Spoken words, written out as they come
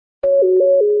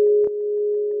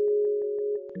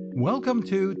Welcome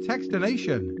to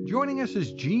Techstination. Joining us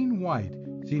is Jeanne White,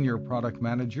 Senior Product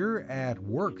Manager at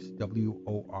Worx,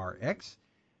 W-O-R-X.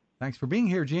 Thanks for being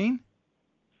here, Jeanne.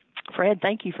 Fred,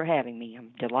 thank you for having me.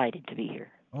 I'm delighted to be here.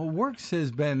 Well, Worx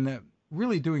has been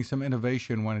really doing some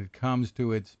innovation when it comes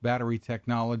to its battery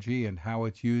technology and how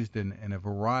it's used in a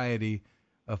variety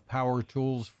of power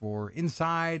tools for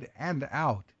inside and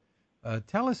out.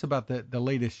 Tell us about the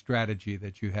latest strategy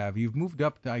that you have. You've moved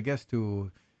up, I guess, to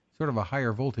sort of a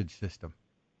higher voltage system.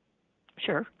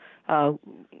 Sure.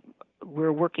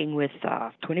 We're working with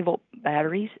 20-volt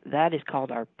batteries. That is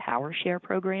called our Power Share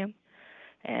program.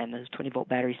 And those 20-volt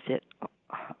batteries sit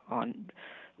on,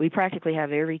 we practically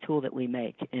have every tool that we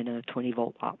make in a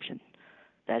 20-volt option.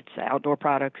 That's outdoor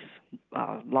products,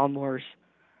 lawnmowers,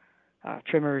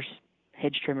 trimmers,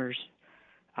 hedge trimmers,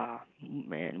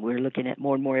 and we're looking at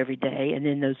more and more every day. And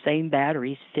then those same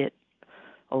batteries sit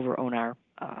over on our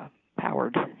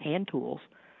powered hand tools,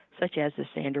 such as the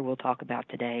sander we'll talk about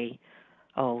today,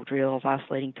 drills,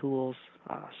 oscillating tools,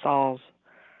 saws,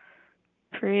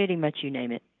 pretty much you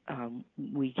name it.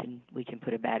 We can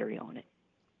put a battery on it.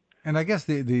 And I guess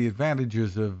the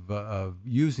advantages of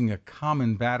using a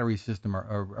common battery system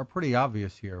are pretty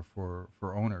obvious here for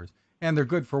owners. And they're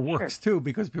good for Worx, too,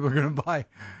 because people are going to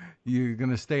you're going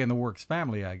to stay in the Worx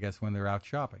family, I guess, when they're out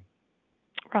shopping.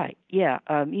 Right, yeah.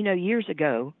 Years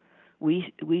ago,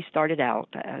 we started out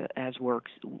as Worx.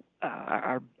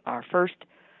 Our first,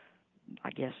 I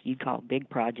guess you'd call it big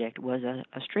project, was a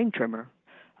string trimmer,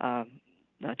 a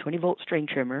 20-volt string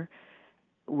trimmer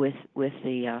with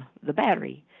the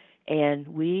battery. And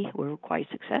we were quite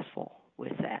successful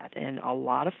with that. And a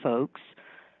lot of folks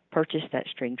purchased that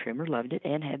string trimmer, loved it,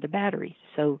 and had the battery.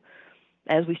 So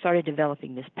as we started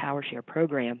developing this Power Share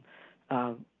program,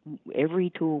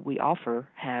 every tool we offer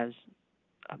has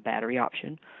a battery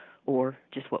option or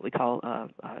just what we call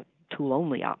a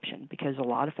tool-only option, because a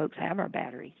lot of folks have our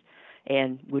batteries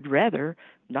and would rather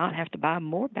not have to buy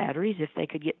more batteries if they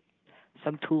could get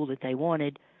some tool that they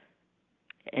wanted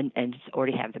and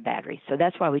already have the battery. So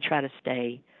that's why we try to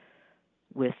stay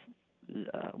with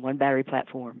one battery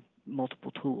platform, multiple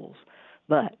tools.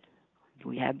 But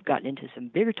we have gotten into some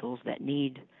bigger tools that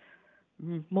need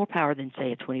more power than,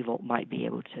 say, a 20-volt might be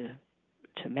able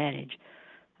to manage.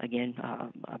 Again,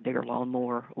 a bigger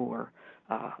lawnmower or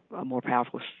a more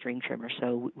powerful string trimmer.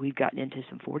 So we've gotten into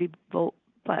some 40-volt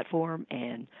platform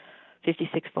and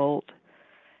 56-volt.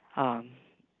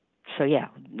 So yeah,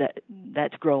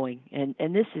 that's growing,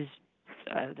 and this is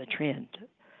the trend.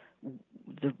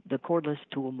 The cordless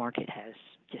tool market has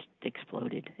just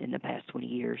exploded in the past 20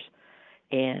 years,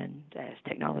 and as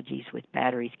technologies with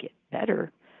batteries get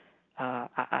better,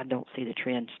 I don't see the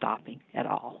trend stopping at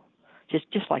all.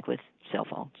 Just like with cell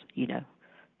phones, you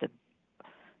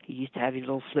used to have your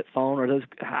little flip phone or those.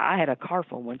 I had a car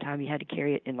phone one time. You had to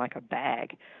carry it in like a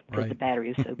bag because the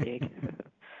battery was so big.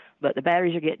 But the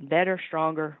batteries are getting better,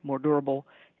 stronger, more durable,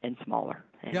 and smaller.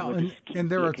 And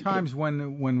there are times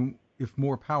when if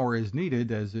more power is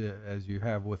needed, as you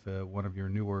have with one of your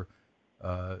newer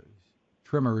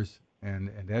trimmers and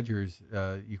edgers,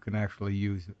 you can actually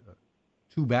use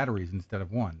two batteries instead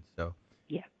of one. So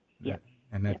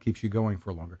that keeps you going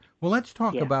for longer. Well, let's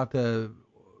talk about a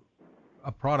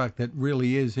product that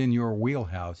really is in your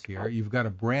wheelhouse here. You've got a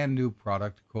brand new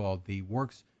product called the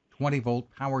Worx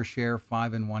 20-volt Power Share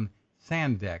 5-in-1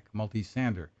 Sand Deck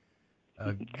Multi-Sander.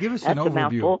 Give us an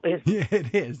overview. Yeah,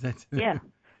 it is.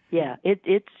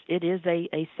 It is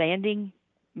a sanding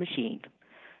machine,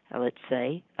 let's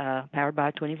say, powered by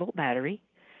a 20-volt battery,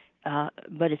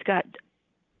 but it's got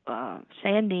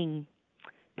sanding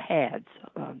pads,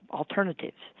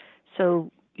 alternatives.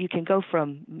 So you can go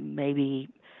from maybe,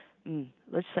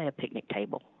 let's say, a picnic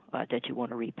table that you want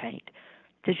to repaint.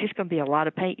 There's just going to be a lot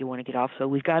of paint you want to get off, so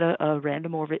we've got a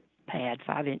random orbit pad,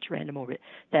 5-inch random orbit,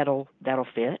 that'll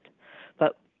fit.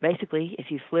 But basically,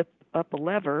 if you flip up a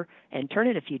lever and turn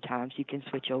it a few times, you can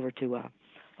switch over to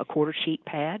a quarter sheet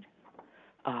pad,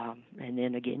 and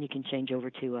then again you can change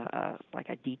over to like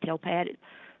a detail pad. It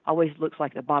always looks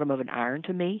like the bottom of an iron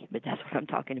to me, but that's what I'm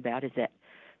talking about, is that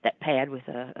pad with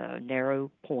a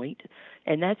narrow point,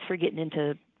 and that's for getting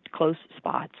into close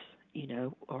spots,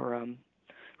 or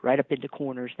right up into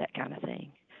corners, that kind of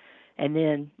thing. And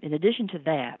then, in addition to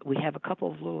that, we have a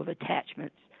couple of little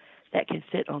attachments that can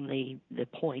fit on the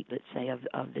point, let's say,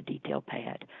 of the detail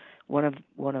pad. One of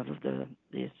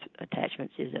these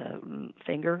attachments is a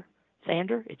finger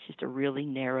sander. It's just a really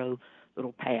narrow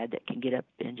little pad that can get up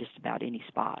in just about any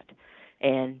spot.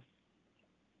 And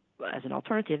as an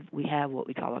alternative, we have what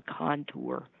we call a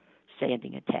contour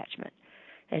sanding attachment,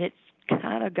 and it's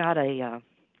kind of got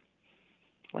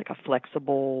like a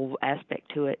flexible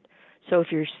aspect to it. So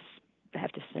if you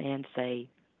have to sand, say,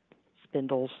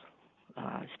 spindles,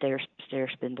 stair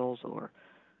spindles, or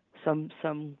some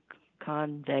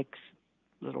convex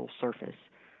little surface,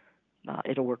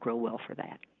 it'll work real well for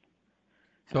that.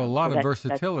 So a lot of That's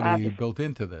versatility built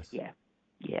into this. Yeah.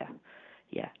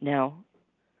 Now,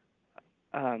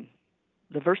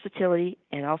 the versatility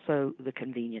and also the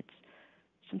convenience.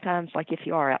 Sometimes, like if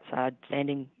you are outside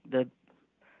sanding let's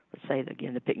say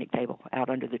again the picnic table out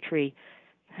under the tree,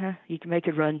 you can make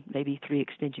it run maybe 3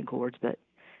 extension cords, but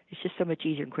it's just so much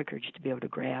easier and quicker just to be able to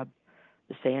grab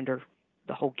the sander,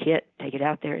 the whole kit, take it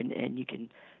out there, and you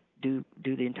can do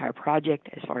the entire project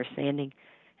as far as sanding,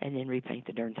 and then repaint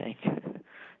the darn thing.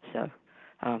 So,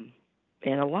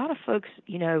 and a lot of folks,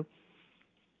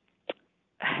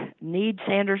 need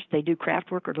sanders. They do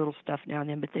craft work or little stuff now and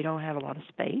then, but they don't have a lot of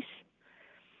space.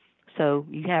 So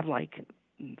you have like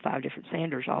 5 different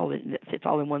sanders, that fits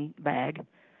all in one bag,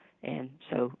 and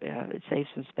so it saves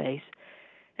some space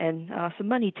and some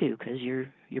money too, because you're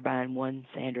buying one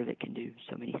sander that can do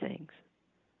so many things.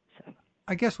 So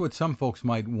I guess what some folks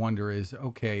might wonder is,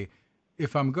 okay,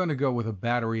 if I'm going to go with a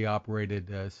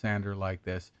battery-operated sander like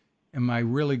this, am I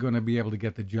really going to be able to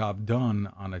get the job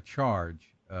done on a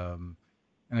charge? And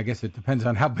I guess it depends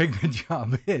on how big the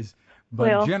job is.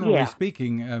 But generally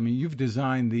speaking, I mean, you've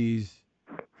designed these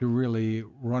to really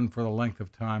run for the length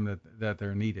of time that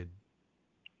they're needed.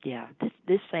 Yeah,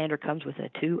 this sander comes with a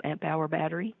 2 amp hour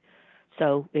battery,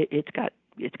 so it's got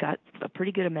a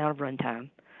pretty good amount of runtime.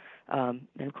 And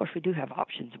of course, we do have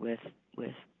options with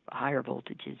higher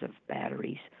voltages of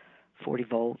batteries, 40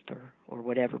 volt or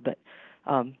whatever. But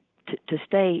to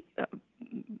stay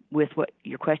with what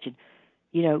your question,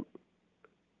 you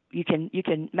can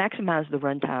maximize the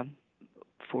runtime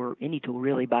for any tool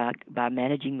really by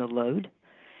managing the load.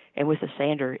 And with a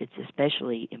sander, it's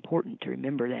especially important to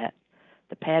remember that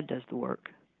the pad does the work.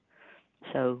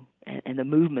 So, and the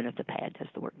movement of the pad does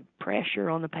the work. Pressure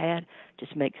on the pad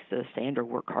just makes the sander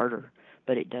work harder,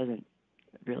 but it doesn't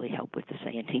really help with the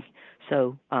sanding.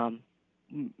 So,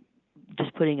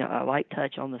 just putting a light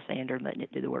touch on the sander and letting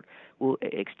it do the work will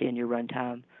extend your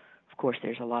runtime. Of course,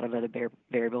 there's a lot of other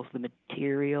variables. The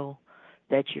material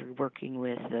that you're working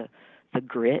with, the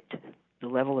grit, the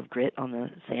level of grit on the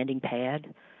sanding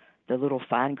pad, the little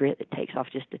fine grit that takes off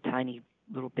just a tiny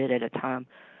little bit at a time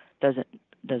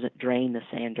doesn't drain the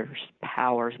sander's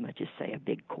power as much as, say, a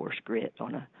big coarse grit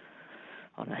on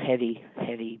a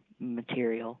heavy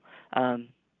material. And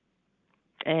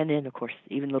then, of course,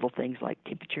 even little things like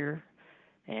temperature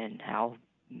and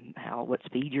what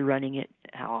speed you're running it,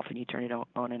 how often you turn it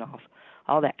on and off,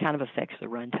 all that kind of affects the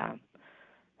runtime.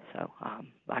 So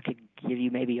I could give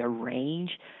you maybe a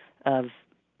range of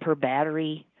per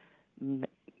battery.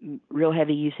 Real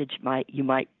heavy usage you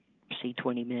might see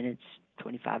 20 minutes,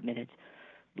 25 minutes.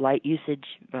 Light usage,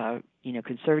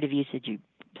 conservative usage, you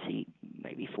see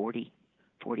maybe 40,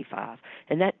 45.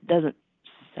 And that doesn't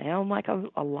sound like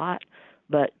a lot,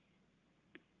 but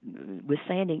with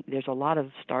sanding, there's a lot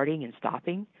of starting and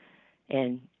stopping.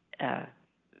 And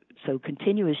so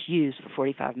continuous use for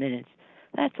 45 minutes,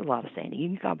 that's a lot of sanding. You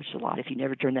can accomplish a lot if you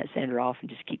never turn that sander off and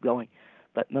just keep going.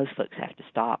 But most folks have to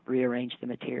stop, rearrange the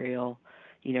material,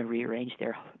 rearrange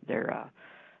their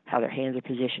how their hands are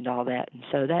positioned, all that. And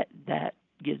so that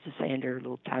gives the sander a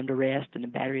little time to rest and the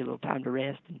battery a little time to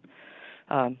rest,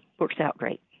 and works out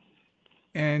great.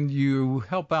 And you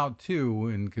help out, too,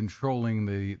 in controlling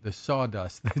the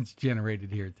sawdust that's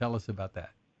generated here. Tell us about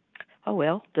that. Oh,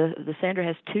 well, the sander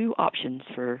has 2 options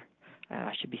for,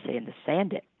 I should be saying the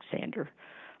Sandex sander.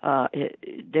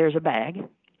 There's a bag,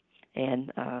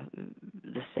 and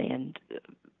the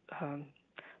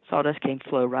sawdust can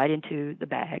flow right into the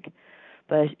bag.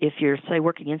 But if you're, say,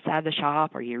 working inside the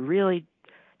shop, or you really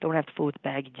don't have to fool with the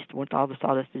bag, you just want all the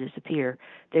sawdust to disappear,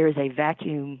 there is a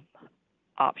vacuum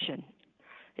option.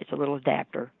 It's a little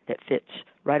adapter that fits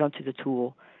right onto the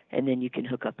tool, and then you can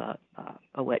hook up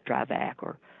a wet dry vac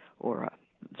or a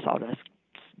sawdust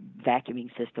vacuuming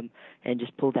system and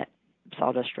just pull that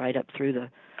sawdust right up through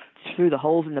the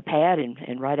holes in the pad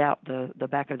and right out the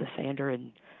back of the sander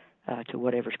and to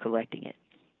whatever's collecting it.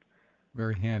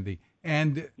 Very handy.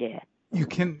 And yeah. You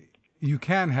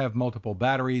can have multiple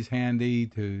batteries handy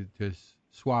to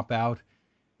swap out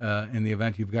in the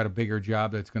event you've got a bigger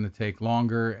job that's going to take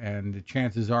longer. And the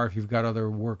chances are, if you've got other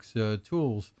Worx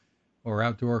tools or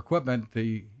outdoor equipment,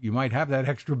 you might have that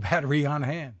extra battery on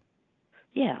hand.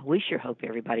 Yeah, we sure hope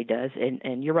everybody does.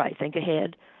 And you're right. Think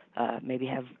ahead. Maybe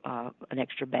have an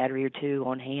extra battery or 2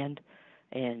 on hand.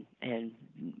 And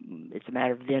it's a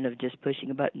matter then of just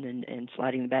pushing a button and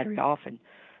sliding the battery off and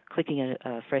clicking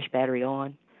a fresh battery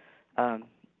on.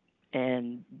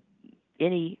 And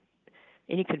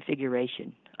any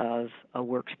configuration of a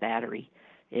Worx battery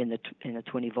in the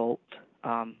 20 volt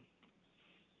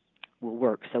will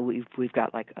work. So we've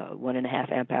got like a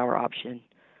 1.5 amp hour option,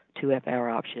 2 amp hour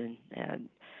option, and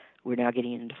we're now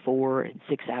getting into 4 and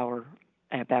 6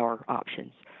 amp hour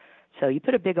options. So you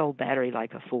put a big old battery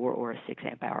like a 4 or a 6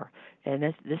 amp hour, and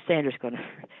this sander's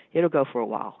it'll go for a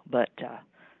while. But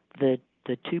the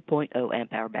 2.0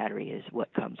 amp hour battery is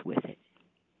what comes with it.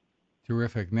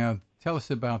 Terrific. Now tell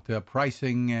us about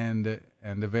pricing and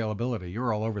availability.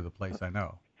 You're all over the place, I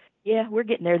know. Yeah, we're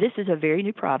getting there. This is a very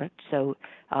new product, so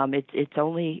it's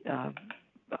only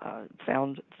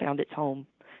found its home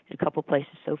in a couple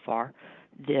places so far.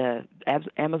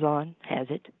 Amazon has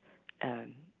it,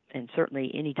 and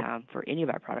certainly anytime for any of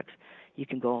our products, you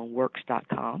can go on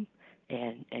Worx.com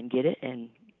and get it. And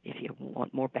if you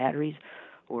want more batteries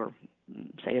or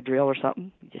say a drill or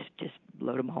something, just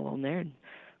load them all on there, and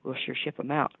we'll sure ship them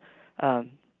out.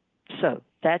 So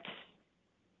that,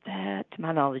 to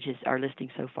my knowledge, is our listing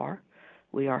so far.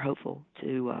 We are hopeful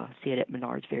to see it at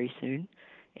Menards very soon,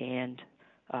 and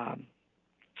I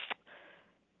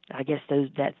guess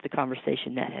that's the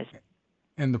conversation that has.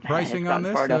 And the pricing on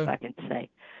this? Far enough, I can say.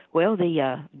 Well,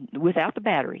 without the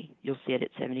battery, you'll see it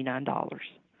at $79.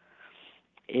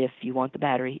 If you want the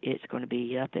battery, it's going to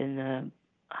be up in the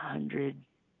 $100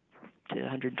 to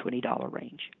 $120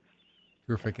 range.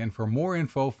 Terrific. And for more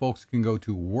info, folks can go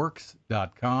to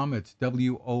Worx.com. It's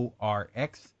WORX.com.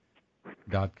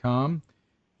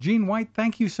 Jeanne White,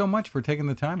 thank you so much for taking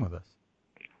the time with us.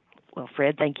 Well,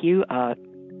 Fred, thank you.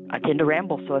 I tend to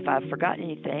ramble, so if I've forgotten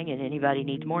anything and anybody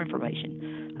needs more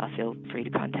information, feel free to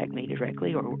contact me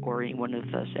directly or any one of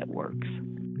us at Worx.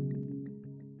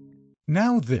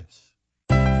 Now this.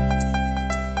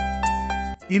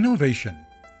 Innovation.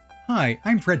 Hi,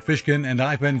 I'm Fred Fishkin, and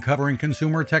I've been covering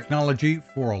consumer technology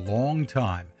for a long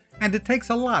time, and it takes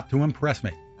a lot to impress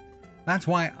me. That's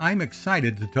why I'm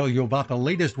excited to tell you about the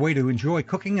latest way to enjoy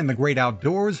cooking in the great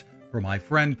outdoors from my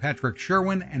friend Patrick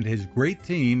Sherwin and his great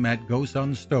team at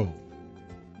GoSun Stove.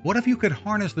 What if you could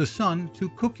harness the sun to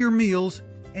cook your meals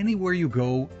anywhere you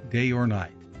go, day or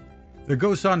night? The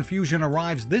GoSun Fusion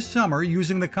arrives this summer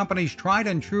using the company's tried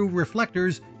and true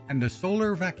reflectors and a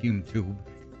solar vacuum tube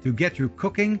to get you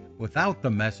cooking without the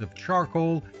mess of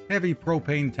charcoal, heavy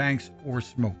propane tanks, or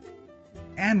smoke.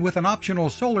 And with an optional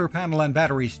solar panel and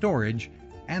battery storage,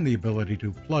 and the ability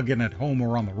to plug in at home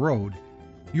or on the road,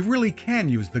 you really can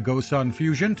use the GoSun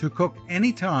Fusion to cook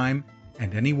anytime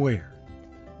and anywhere.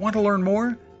 Want to learn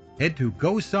more? Head to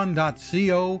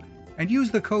gosun.co and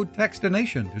use the code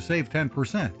TEXTINATION to save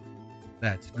 10%.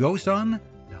 That's gosun.co.